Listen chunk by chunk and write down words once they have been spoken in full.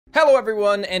Hello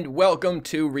everyone and welcome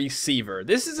to Receiver.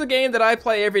 This is a game that I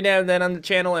play every now and then on the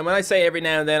channel, and when I say every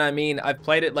now and then, I mean I've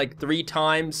played it like 3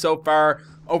 times so far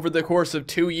over the course of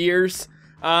 2 years.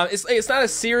 It's not a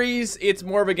series, it's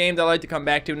more of a game that I like to come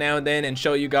back to now and then and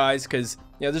show you guys, because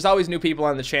you know, there's always new people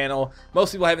on the channel.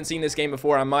 Most people haven't seen this game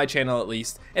before, on my channel at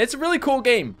least, and it's a really cool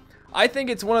game. I think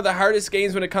it's one of the hardest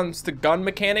games when it comes to gun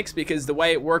mechanics, because the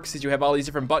way it works is you have all these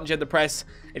different buttons you have to press.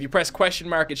 If you press question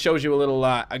mark, it shows you a little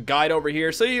a guide over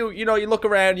here. So you look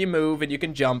around, you move, and you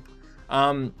can jump.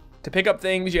 To pick up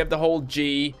things, you have to hold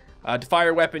G. To fire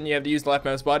a weapon, you have to use the left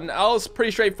mouse button. All is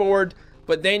pretty straightforward,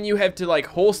 but then you have to like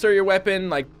holster your weapon.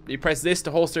 Like you press this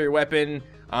to holster your weapon.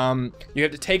 You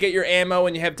have to take out your ammo,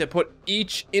 and you have to put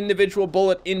each individual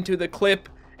bullet into the clip,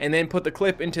 and then put the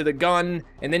clip into the gun,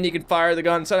 and then you can fire the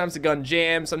gun. Sometimes the gun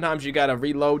jams, sometimes you gotta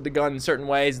reload the gun in certain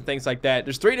ways and things like that.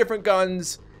 There's 3 different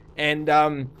guns, and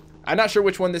I'm not sure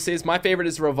which one this is. My favorite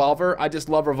is the revolver. I just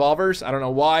love revolvers. I don't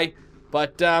know why,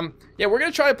 but yeah, we're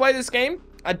gonna try to play this game.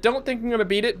 I don't think I'm gonna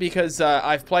beat it because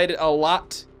I've played it a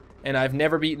lot and I've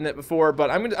never beaten it before,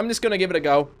 but I'm just gonna give it a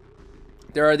go.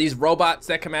 There are these robots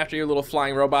that come after you, little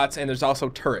flying robots, and there's also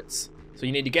turrets. So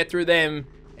you need to get through them,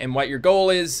 and what your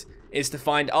goal is to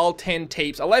find all 10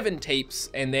 tapes, 11 tapes,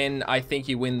 and then I think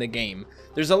you win the game.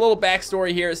 There's a little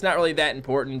backstory here. It's not really that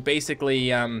important.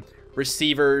 Basically,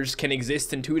 receivers can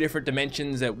exist in 2 different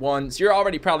dimensions at once. You're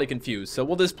already probably confused, so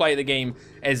we'll just play the game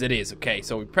as it is. Okay,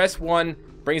 so we press 1,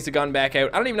 brings the gun back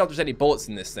out. I don't even know if there's any bullets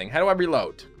in this thing. How do I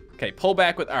reload? Okay, pull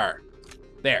back with R.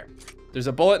 There. There's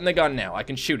a bullet in the gun now. I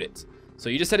can shoot it. So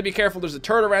you just have to be careful. There's a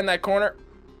turret around that corner.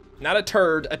 Not a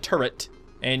turd, a turret.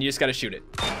 And you just gotta shoot it.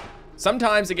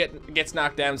 Sometimes it gets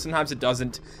knocked down, sometimes it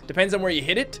doesn't. Depends on where you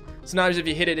hit it. Sometimes if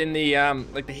you hit it in the,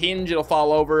 like the hinge, it'll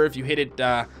fall over. If you hit it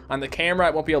on the camera,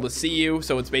 it won't be able to see you,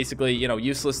 so it's basically, you know,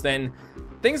 useless then.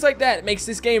 Things like that. It makes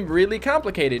this game really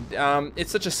complicated.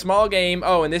 It's such a small game.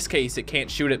 Oh, in this case, it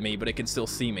can't shoot at me, but it can still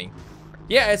see me.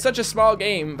 Yeah, it's such a small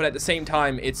game, but at the same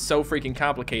time, it's so freaking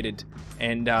complicated.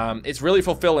 And it's really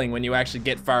fulfilling when you actually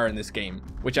get far in this game,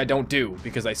 which I don't do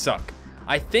because I suck.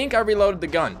 I think I reloaded the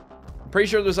gun. Pretty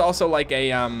sure there's also like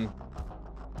a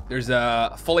there's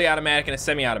a fully automatic and a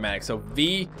semi-automatic. So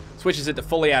V switches it to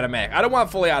fully automatic. I don't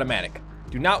want fully automatic.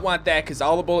 Do not want that, because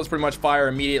all the bullets pretty much fire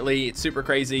immediately. It's super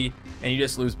crazy and you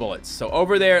just lose bullets. So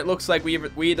over there it looks like we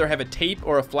either have a tape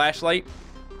or a flashlight.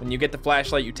 When you get the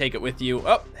flashlight, you take it with you.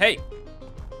 Oh, hey,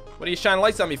 what are you shining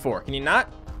lights on me for? Can you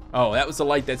not? Oh, that was the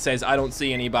light that says I don't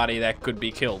see anybody that could be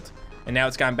killed. And now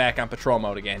it's gone back on patrol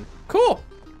mode again. Cool.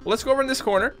 Well, let's go over in this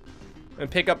corner and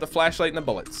pick up the flashlight and the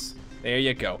bullets. There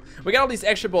you go. We got all these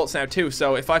extra bullets now too,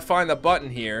 so if I find the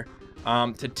button here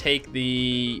to take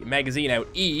the magazine out,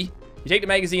 E, you take the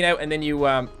magazine out and then you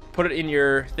put it in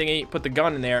your thingy, put the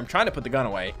gun in there. I'm trying to put the gun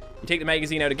away. You take the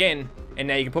magazine out again, and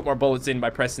now you can put more bullets in by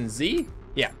pressing Z.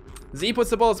 Yeah, Z puts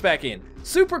the bullets back in.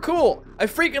 Super cool. I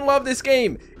freaking love this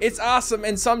game. It's awesome,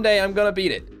 and someday I'm gonna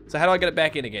beat it. So how do I get it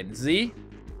back in again? Z.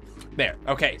 There.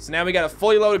 Okay, so now we got a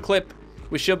fully loaded clip.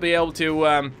 We should be able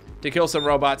to kill some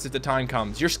robots if the time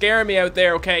comes. You're scaring me out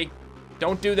there, okay?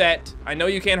 Don't do that. I know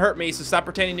you can't hurt me, so stop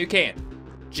pretending you can.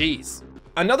 Jeez.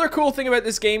 Another cool thing about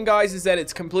this game, guys, is that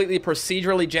it's completely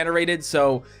procedurally generated,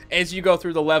 so as you go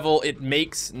through the level, it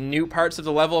makes new parts of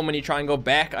the level, and when you try and go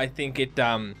back, I think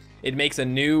it makes a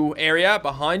new area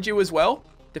behind you as well,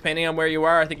 depending on where you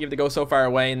are. I think you have to go so far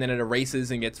away, and then it erases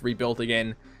and gets rebuilt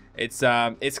again. It's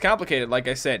complicated, like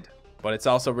I said, but it's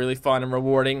also really fun and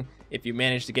rewarding if you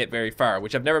manage to get very far,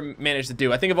 which I've never managed to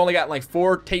do. I think I've only gotten like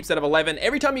 4 tapes out of 11.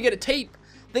 Every time you get a tape,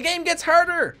 the game gets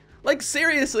harder. Like,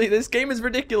 seriously, this game is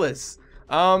ridiculous.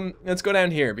 Let's go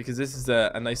down here, because this is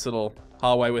a nice little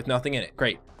hallway with nothing in it.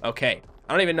 Great. Okay.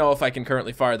 I don't even know if I can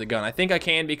currently fire the gun. I think I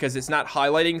can, because it's not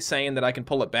highlighting saying that I can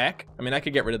pull it back. I mean, I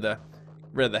could get rid of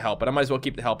the help, but I might as well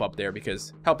keep the help up there,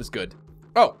 because help is good.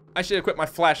 Oh, I should equip my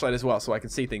flashlight as well so I can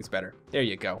see things better. There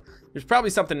you go. There's probably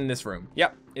something in this room.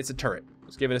 Yep, it's a turret.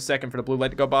 Let's give it a second for the blue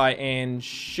light to go by and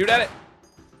shoot at it.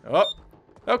 Oh,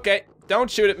 okay. Don't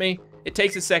shoot at me. It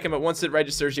takes a second, but once it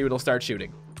registers you, it'll start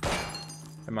shooting.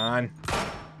 Come on.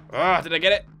 Oh, did I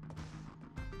get it?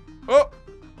 Oh,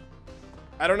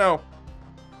 I don't know.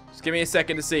 Just give me a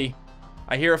second to see.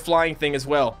 I hear a flying thing as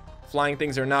well. Flying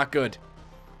things are not good.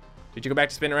 Did you go back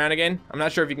to spin around again? I'm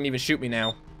not sure if you can even shoot me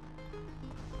now.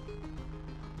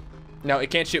 No,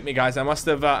 it can't shoot me, guys. I must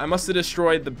have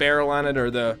destroyed the barrel on it, or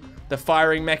the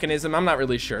firing mechanism. I'm not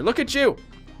really sure. Look at you.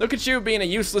 Look at you being a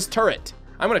useless turret.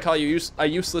 I'm gonna call you a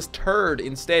useless turd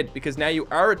instead, because now you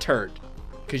are a turd,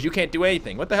 because you can't do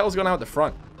anything. What the hell is going on with the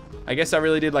front? I guess I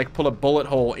really did like pull a bullet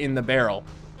hole in the barrel.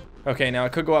 Okay, now I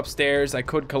could go upstairs. I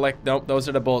could collect... Nope, those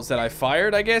are the bullets that I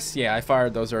fired, I guess. Yeah, I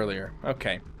fired those earlier.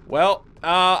 Okay. Well,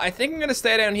 I think I'm going to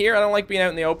stay down here. I don't like being out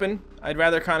in the open. I'd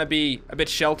rather kind of be a bit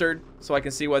sheltered so I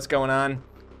can see what's going on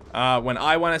when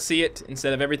I want to see it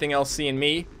instead of everything else seeing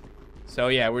me. So,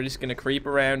 yeah, we're just going to creep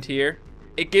around here.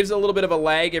 It gives a little bit of a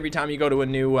lag every time you go to a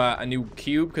new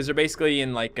cube because they're basically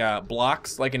in, like,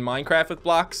 blocks, like in Minecraft with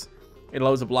blocks. It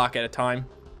loads a block at a time.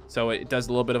 So it does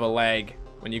a little bit of a lag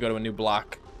when you go to a new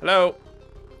block. Hello?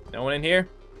 No one in here?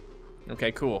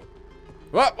 Okay, cool.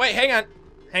 Whoa, wait, hang on.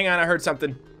 Hang on, I heard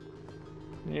something.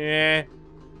 Yeah.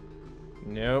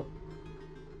 Nope.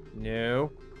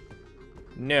 No.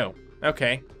 No.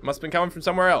 Okay. Must have been coming from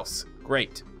somewhere else.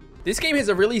 Great. This game has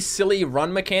a really silly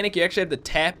run mechanic. You actually have to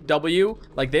tap W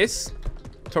like this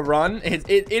to run. It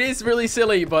is really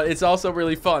silly, but it's also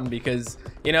really fun because,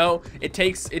 you know, it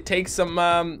takes some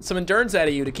endurance out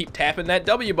of you to keep tapping that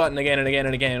W button again and again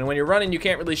and again. And when you're running, you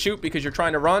can't really shoot because you're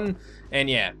trying to run. And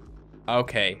yeah.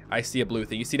 Okay, I see a blue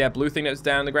thing. You see that blue thing that was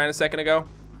down on the ground a second ago?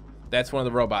 That's one of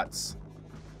the robots.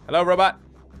 Hello, robot?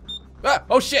 Ah,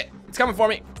 oh shit! It's coming for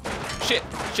me. Shit.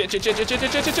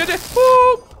 Shit.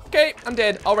 Woo! Okay, I'm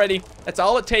dead already. That's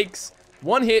all it takes.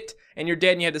 One hit, and you're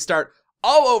dead, and you have to start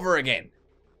all over again.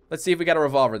 Let's see if we got a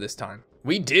revolver this time.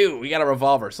 We do. We got a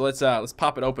revolver. So let's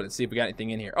pop it open and see if we got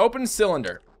anything in here. Open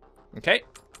cylinder. Okay.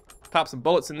 Pop some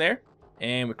bullets in there,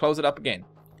 and we close it up again.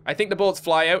 I think the bullets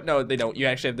fly out. No, they don't. You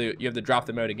actually have to drop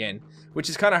them out again, which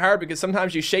is kind of hard because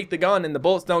sometimes you shake the gun and the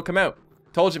bullets don't come out.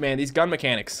 Told you, man. These gun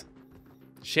mechanics.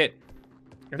 Shit.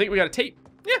 I think we got a tape.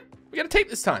 Yeah, we got a tape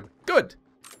this time. Good.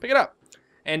 Pick it up.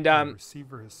 And the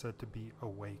receiver is said to be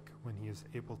awake when he is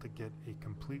able to get a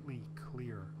completely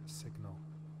clear signal,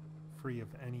 free of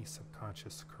any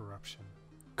subconscious corruption.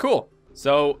 Cool.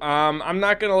 So, I'm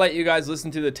not gonna let you guys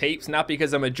listen to the tapes, not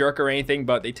because I'm a jerk or anything,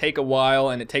 but they take a while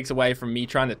and it takes away from me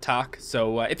trying to talk.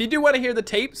 So, if you do want to hear the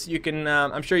tapes, you can,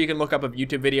 I'm sure you can look up a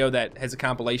YouTube video that has a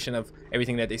compilation of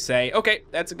everything that they say. Okay,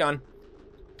 that's a gun.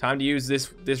 Time to use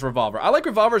this revolver. I like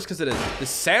revolvers because of the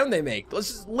sound they make. Let's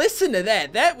just listen to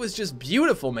that. That was just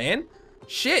beautiful, man.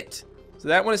 Shit. So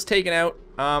that one is taken out.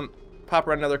 Pop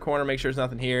around another corner, make sure there's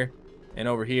nothing here and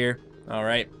over here. All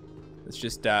right. Let's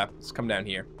just let's come down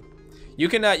here. You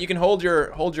can hold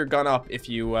your gun up if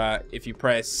you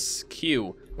press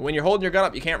Q. But when you're holding your gun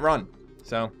up, you can't run.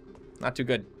 So, not too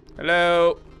good.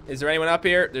 Hello. Is there anyone up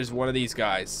here? There's one of these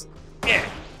guys. Yeah.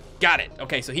 Got it.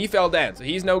 Okay, so he fell down. So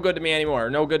he's no good to me anymore, or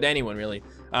no good to anyone, really.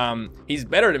 He's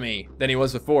better to me than he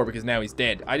was before because now he's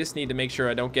dead. I just need to make sure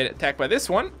I don't get attacked by this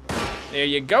one. There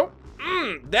you go.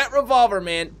 That revolver,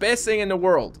 man. Best thing in the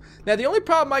world. Now, the only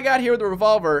problem I got here with the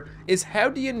revolver is how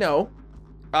do you know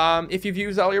if you've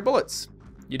used all your bullets?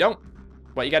 You don't.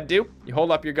 What you got to do, you hold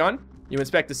up your gun, you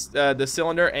inspect the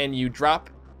cylinder, and you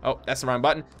drop. Oh, that's the wrong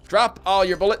button. Drop all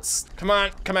your bullets. Come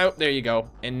on, come out. There you go.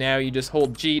 And now you just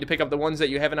hold G to pick up the ones that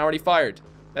you haven't already fired.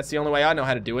 That's the only way I know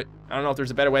how to do it. I don't know if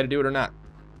there's a better way to do it or not.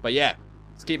 But yeah,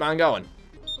 let's keep on going.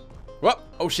 Whoa,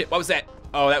 oh shit, what was that?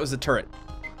 Oh, that was the turret.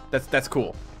 That's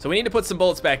cool. So we need to put some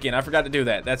bullets back in. I forgot to do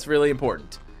that. That's really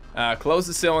important. Close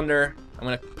the cylinder. I'm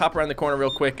gonna pop around the corner real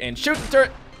quick and shoot the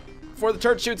turret before the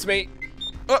turret shoots me.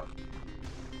 Oh,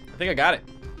 I think I got it.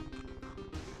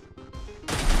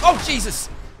 Oh, Jesus.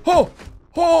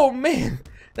 Oh man,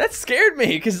 that scared me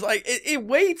because like it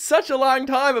waits such a long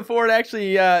time before it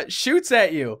actually shoots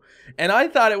at you, and I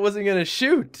thought it wasn't gonna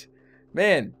shoot.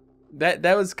 Man,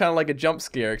 that was kind of like a jump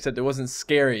scare, except it wasn't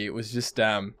scary. It was just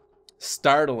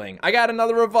startling. I got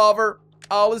another revolver.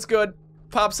 All is good.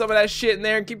 Pop some of that shit in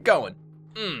there and keep going.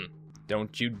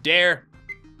 Don't you dare.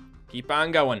 Keep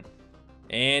on going.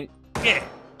 And yeah.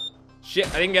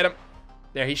 Shit, I didn't get him.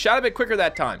 There, he shot a bit quicker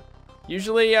that time.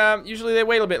 Usually they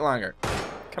wait a bit longer.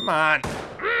 Come on.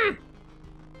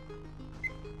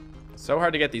 So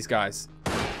hard to get these guys.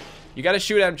 You gotta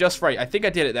shoot at him just right. I think I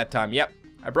did it that time. Yep,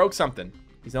 I broke something.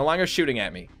 He's no longer shooting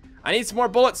at me. I need some more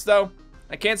bullets, though.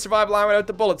 I can't survive long without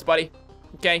the bullets, buddy.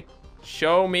 Okay,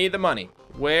 show me the money.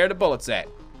 Where are the bullets at?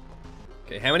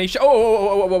 Okay, how many shots?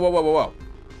 Whoa.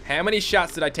 How many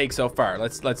shots did I take so far?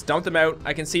 Let's dump them out.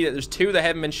 I can see that there's two that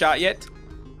haven't been shot yet.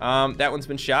 That one's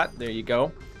been shot. There you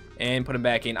go. And put them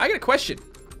back in. I got a question.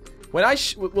 When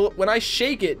I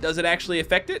shake it, does it actually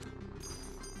affect it?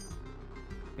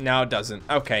 No, it doesn't.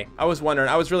 Okay, I was wondering.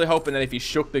 I was really hoping that if you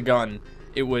shook the gun,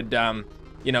 it would,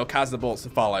 you know, cause the bullets to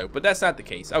fall out. But that's not the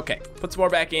case. Okay, put some more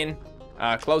back in,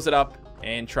 close it up,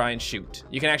 and try and shoot.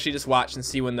 You can actually just watch and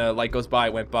see when the light goes by,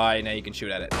 it went by, and now you can shoot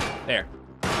at it. There.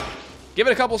 Give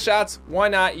it a couple shots. Why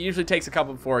not? It usually takes a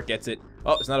couple before it gets it.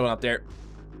 Oh, there's another one up there.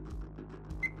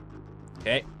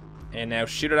 Okay. And now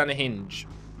shoot it on the hinge.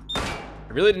 I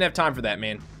really didn't have time for that,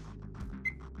 man.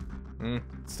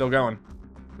 Still going.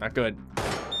 Not good.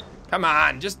 Come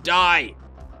on, just die.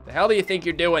 The hell do you think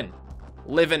you're doing?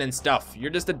 Living and stuff.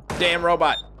 You're just a damn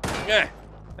robot. I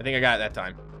think I got it that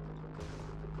time.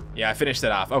 Yeah, I finished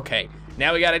it off. Okay,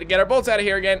 now we gotta get our bolts out of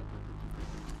here again.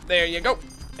 There you go.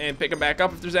 And pick them back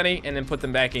up if there's any, and then put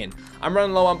them back in. I'm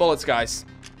running low on bullets, guys.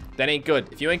 That ain't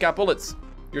good. If you ain't got bullets,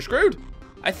 you're screwed.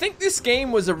 I think this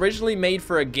game was originally made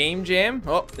for a game jam.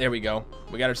 Oh, there we go.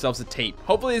 We got ourselves a tape.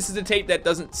 Hopefully this is a tape that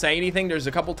doesn't say anything. There's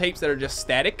a couple tapes that are just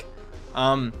static.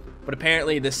 But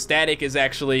apparently the static is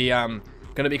actually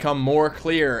gonna become more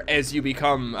clear as you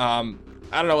become,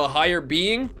 I don't know, a higher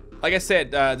being. Like I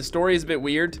said, the story is a bit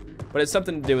weird, but it's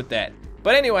something to do with that.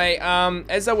 But anyway,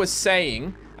 as I was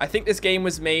saying, I think this game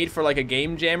was made for like a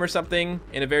game jam or something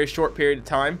in a very short period of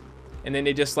time. And then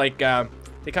they just like,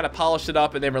 they kind of polished it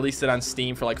up and then released it on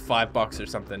Steam for like $5 or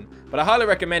something. But I highly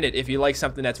recommend it if you like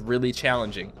something that's really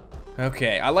challenging.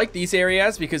 Okay, I like these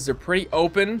areas because they're pretty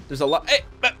open. There's a lot,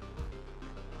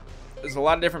 there's a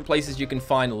lot of different places you can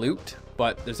find loot,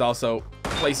 but there's also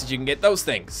places you can get those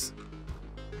things.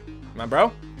 Come on,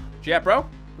 bro. Yeah, bro.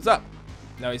 What's up?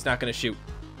 No, he's not gonna shoot.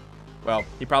 Well,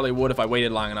 he probably would if I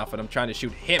waited long enough, but I'm trying to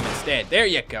shoot him instead. There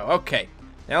you go. Okay.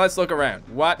 Now let's look around.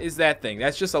 What is that thing?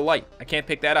 That's just a light. I can't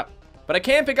pick that up. But I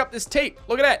can pick up this tape.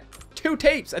 Look at that. 2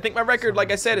 tapes. I think my record,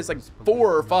 like I said, is like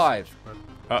 4 or 5.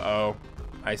 Uh-oh.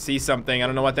 I see something. I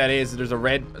don't know what that is. There's a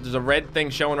red thing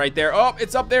showing right there. Oh,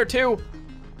 it's up there too.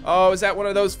 Oh, is that one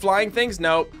of those flying things?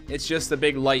 No, it's just a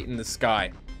big light in the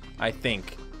sky, I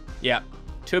think. Yeah,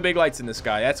 2 big lights in the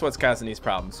sky. That's what's causing these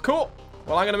problems. Cool.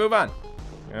 Well, I'm gonna move on.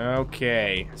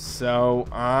 Okay, so,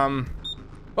 Whoa,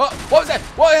 what was that?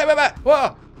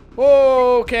 Whoa,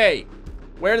 whoa, okay.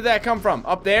 Where did that come from?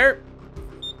 Up there?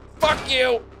 Fuck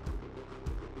you.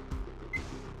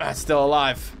 That's still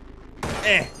alive.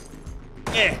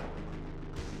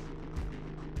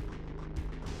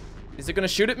 Is it gonna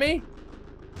shoot at me?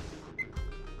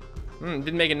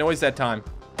 Didn't make a noise that time.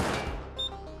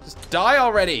 Just die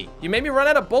already. You made me run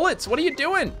out of bullets. What are you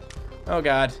doing? Oh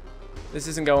God. This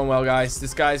isn't going well, guys.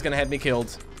 This guy's gonna have me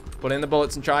killed. Put in the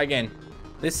bullets and try again.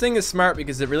 This thing is smart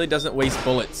because it really doesn't waste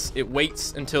bullets. It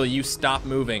waits until you stop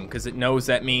moving because it knows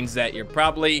that means that you're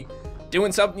probably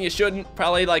doing something you shouldn't,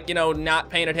 probably like, you know, not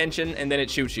paying attention, and then it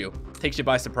shoots you. Takes you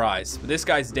by surprise. But this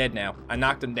guy's dead now. I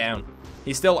knocked him down.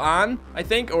 He's still on, I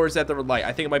think, or is that the light?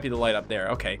 I think it might be the light up there.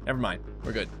 Okay, never mind.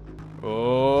 We're good.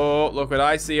 Oh, look what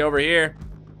I see over here.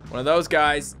 One of those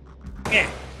guys. Did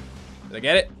I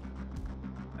get it?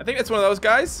 I think that's one of those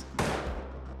guys.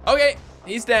 Okay,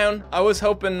 he's down. I was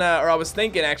hoping, or I was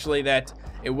thinking actually that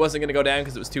it wasn't gonna go down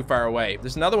because it was too far away.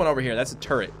 There's another one over here. That's a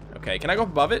turret. Okay, can I go up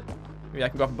above it? Maybe I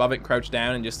can go up above it and crouch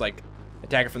down and just like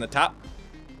attack it from the top.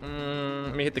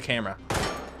 Let me hit the camera.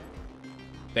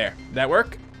 There, did that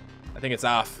work? I think it's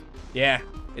off. Yeah,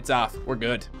 it's off. We're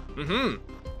good.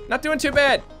 Not doing too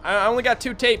bad. I only got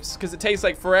 2 tapes because it takes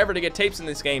like forever to get tapes in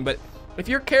this game. But if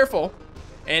you're careful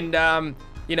and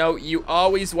you know, you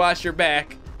always watch your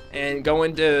back and go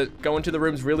into the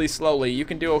rooms really slowly, you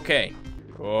can do okay.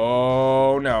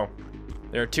 Oh no,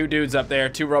 there are 2 dudes up there,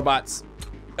 2 robots.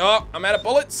 Oh, I'm out of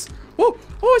bullets. Whoa,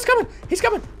 oh, he's coming, he's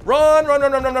coming. Run, run,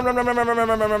 run, run, run, run, run, run, run,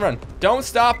 run, run, run, run. Don't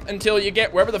stop until you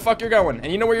get wherever the fuck you're going.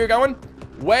 And you know where you're going?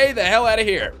 Way the hell out of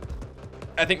here.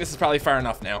 I think this is probably far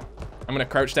enough now. I'm gonna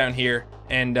crouch down here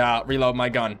and reload my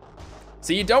gun.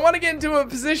 So you don't want to get into a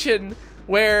position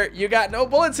where you got no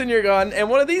bullets in your gun and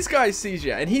one of these guys sees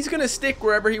you, and he's gonna stick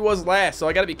wherever he was last. So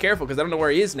I gotta be careful because I don't know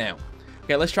where he is now.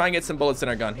 Okay, let's try and get some bullets in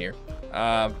our gun here.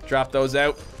 Drop those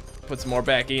out, put some more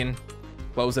back in,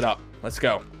 close it up. Let's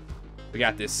go. We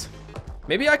got this.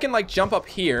 Maybe I can like jump up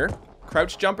here,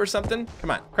 crouch jump or something.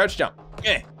 Come on, crouch jump.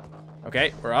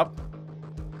 Okay, we're up.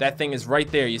 That thing is right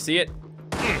there. You see it?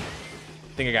 I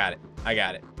think I got it. I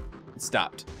got it. It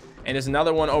stopped. And there's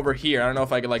another one over here. I don't know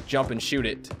if I could like jump and shoot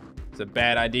it. It's a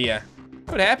bad idea.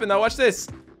 What happened though? Watch this.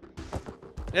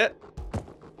 Yeah.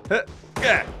 I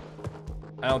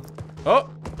don't. Oh,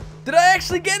 did I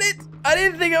actually get it? I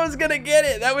didn't think I was gonna get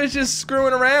it. That was just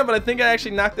screwing around, but I think I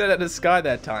actually knocked it out of the sky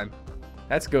that time.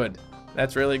 That's good.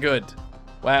 That's really good.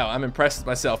 Wow, I'm impressed with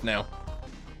myself now.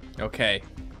 Okay.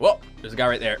 Whoa, there's a guy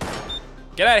right there.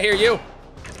 Get out of here, you.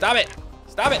 Stop it.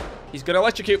 Stop it. He's gonna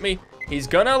electrocute me. He's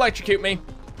gonna electrocute me.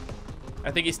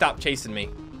 I think he stopped chasing me.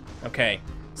 Okay.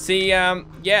 See,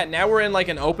 yeah, now we're in like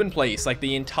an open place. Like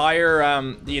the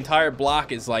entire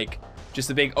block is like just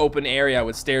a big open area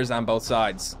with stairs on both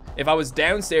sides. If I was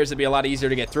downstairs, it'd be a lot easier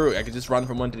to get through. I could just run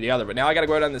from one to the other. But now I gotta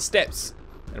go down the steps.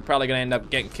 And I'm probably gonna end up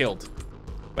getting killed.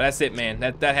 But that's it, man.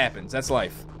 That happens. That's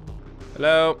life.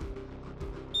 Hello?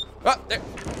 Oh, there.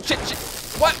 Shit, shit.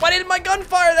 Why didn't my gun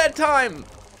fire that time?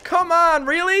 come on,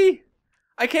 really?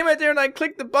 I came out there and I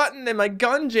clicked the button and my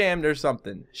gun jammed or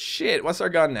something. Shit, what's our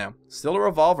gun now? Still a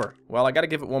revolver. Well, I gotta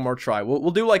give it one more try.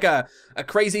 We'll do like a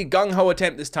crazy gung-ho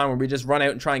attempt this time where we just run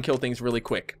out and try and kill things really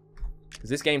quick. Because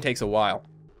this game takes a while.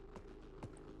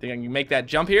 Think I can make that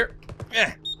jump here?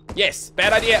 Yes,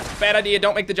 bad idea, bad idea.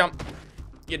 Don't make the jump.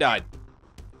 You died.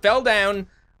 Fell down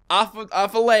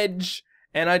off a ledge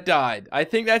and I died. I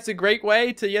think that's a great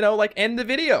way to, you know, like end the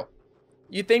video.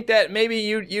 You think that maybe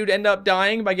you'd end up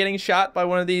dying by getting shot by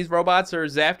one of these robots or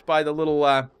zapped by the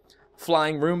little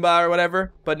flying Roomba or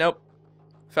whatever, but nope.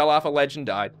 Fell off a ledge and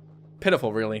died.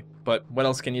 Pitiful, really, but what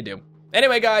else can you do?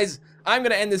 Anyway, guys, I'm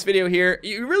gonna end this video here.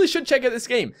 You really should check out this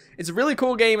game. It's a really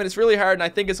cool game and it's really hard, and I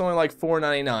think it's only like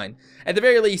 $4.99. At the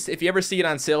very least, if you ever see it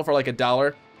on sale for like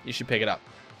 $1, you should pick it up.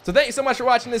 So thank you so much for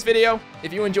watching this video.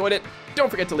 If you enjoyed it, don't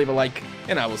forget to leave a like,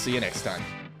 and I will see you next time.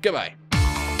 Goodbye.